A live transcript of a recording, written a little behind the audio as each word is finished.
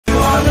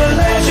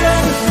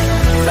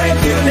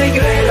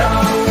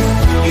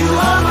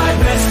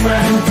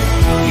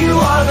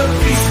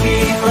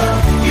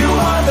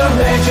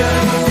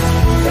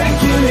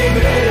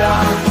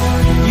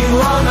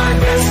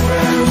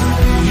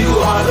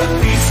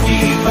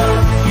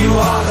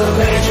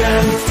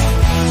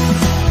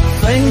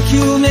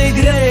you,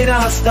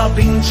 Negreira,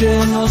 stopping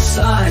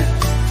genocide.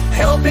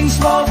 Helping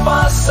small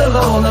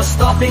Barcelona,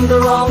 stopping the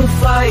wrong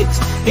fight.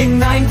 In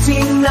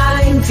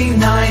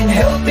 1999,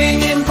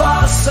 helping in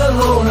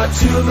Barcelona,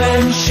 two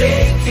men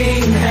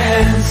shaking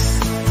hands.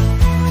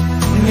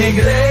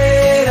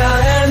 Negreira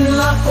and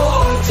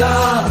Laporta.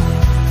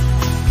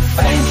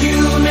 Thank you,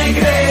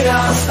 Negreira,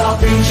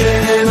 stopping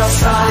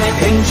genocide.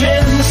 In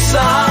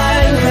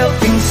genocide,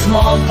 helping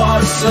small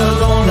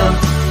Barcelona,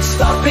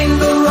 stopping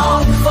the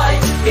wrong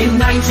fight. In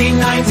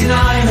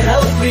 1999,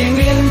 helping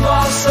in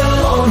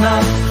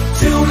Barcelona,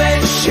 two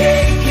men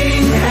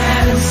shaking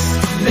hands.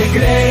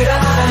 Negreira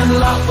and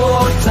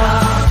Laporta.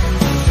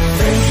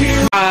 Thank you.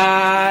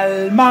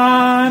 Al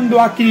mando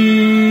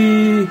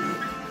aquí,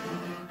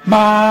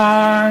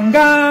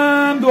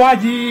 mangando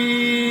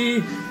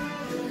allí.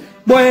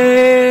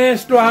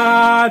 Vuestro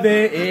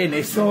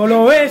ADN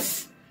solo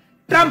es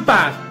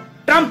trampas,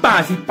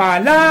 trampas y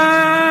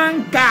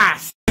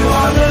palancas. You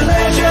are the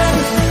legend.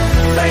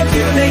 Thank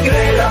you,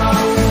 Negreira.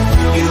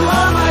 You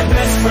are my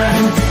best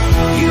friend.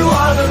 You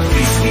are the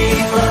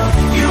peacekeeper.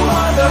 You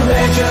are the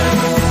legend.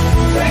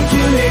 Thank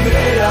you,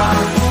 Negreira.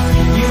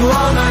 You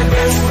are my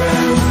best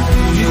friend.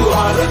 You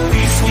are the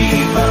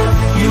peacekeeper.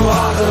 You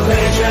are the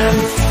legend.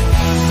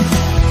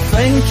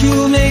 Thank you,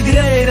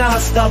 Negreira,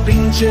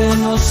 stopping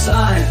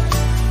genocide.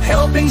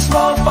 Helping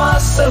small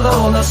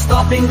Barcelona,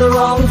 stopping the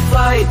wrong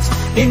fight.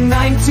 In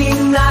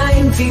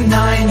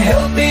 1999,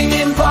 helping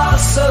in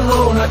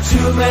Barcelona,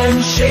 two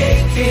men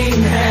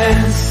shaking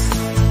hands.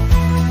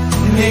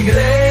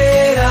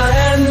 Negreira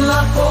and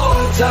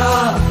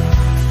Laporta.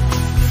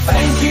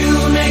 Thank you,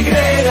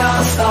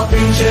 Negreira,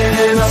 stopping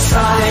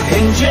genocide.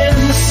 In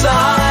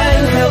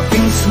genocide,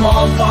 helping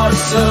small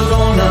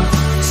Barcelona,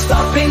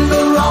 stopping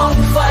the wrong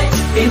fight.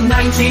 In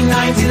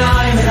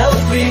 1999,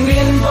 helping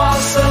in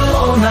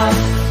Barcelona,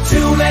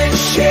 two men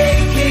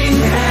shaking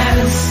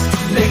hands.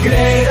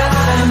 Negreira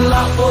and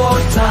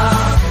Laporta.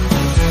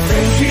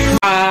 Thank you.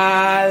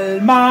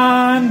 Al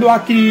mando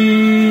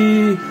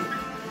aquí,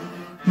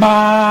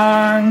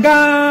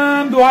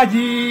 mangando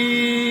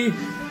allí.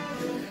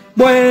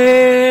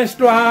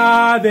 Vuestro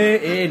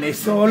ADN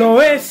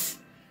solo es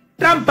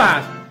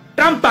trampas,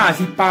 trampas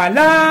y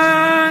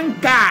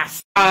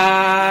palancas.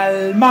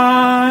 Al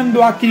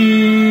mando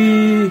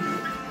aquí,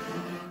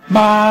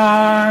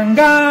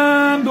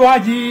 mangando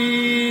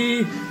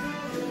allí.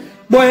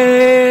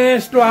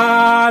 Vuestro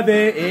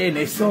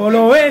ADN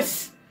solo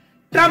es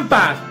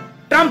trampas,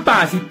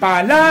 trampas y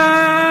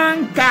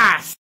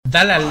palancas.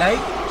 Dale al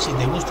like si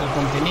te gusta el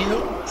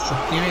contenido,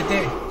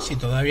 suscríbete si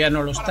todavía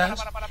no lo estás,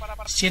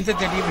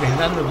 siéntete libre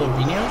dando tu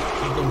opinión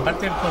y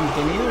comparte el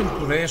contenido en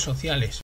tus redes sociales.